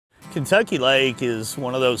Kentucky Lake is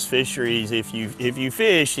one of those fisheries. If you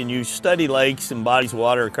fish and you study lakes and bodies of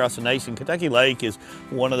water across the nation, Kentucky Lake is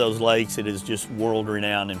one of those lakes that is just world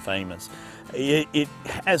renowned and famous. It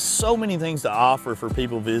has so many things to offer for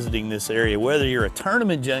people visiting this area, whether you're a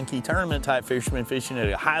tournament junkie, tournament type fisherman fishing at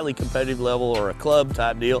a highly competitive level, or a club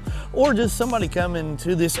type deal, or just somebody coming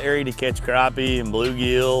to this area to catch crappie and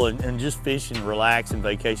bluegill and just fish and relax and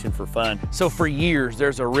vacation for fun. So for years,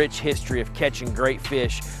 there's a rich history of catching great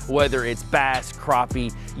fish, whether it's bass,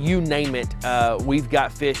 crappie, you name it. We've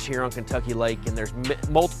got fish here on Kentucky Lake, and there's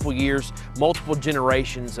multiple years, multiple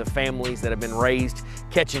generations of families that have been raised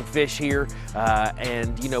catching fish here.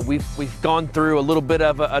 And you know, we've gone through a little bit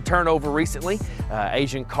of a turnover recently.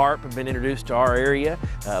 Asian carp have been introduced to our area,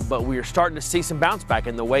 but we are starting to see some bounce back,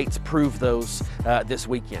 and the weights prove those this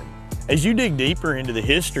weekend. As you dig deeper into the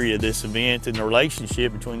history of this event and the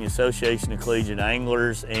relationship between the Association of Collegiate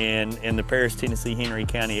Anglers and the Paris, Tennessee, Henry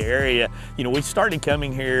County area, you know, we started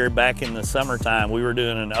coming here back in the summertime. We were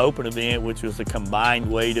doing an open event, which was a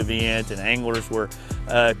combined weight event, and anglers were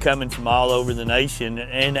coming from all over the nation.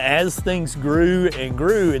 And as things grew and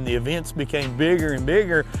grew and the events became bigger and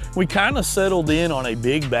bigger, we kind of settled in on a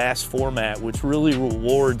big bass format, which really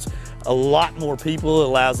rewards a lot more people. It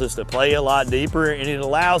allows us to play a lot deeper, and it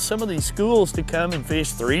allows some of these schools to come and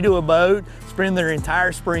fish 3 to a boat, spend their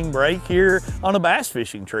entire spring break here on a bass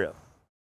fishing trip.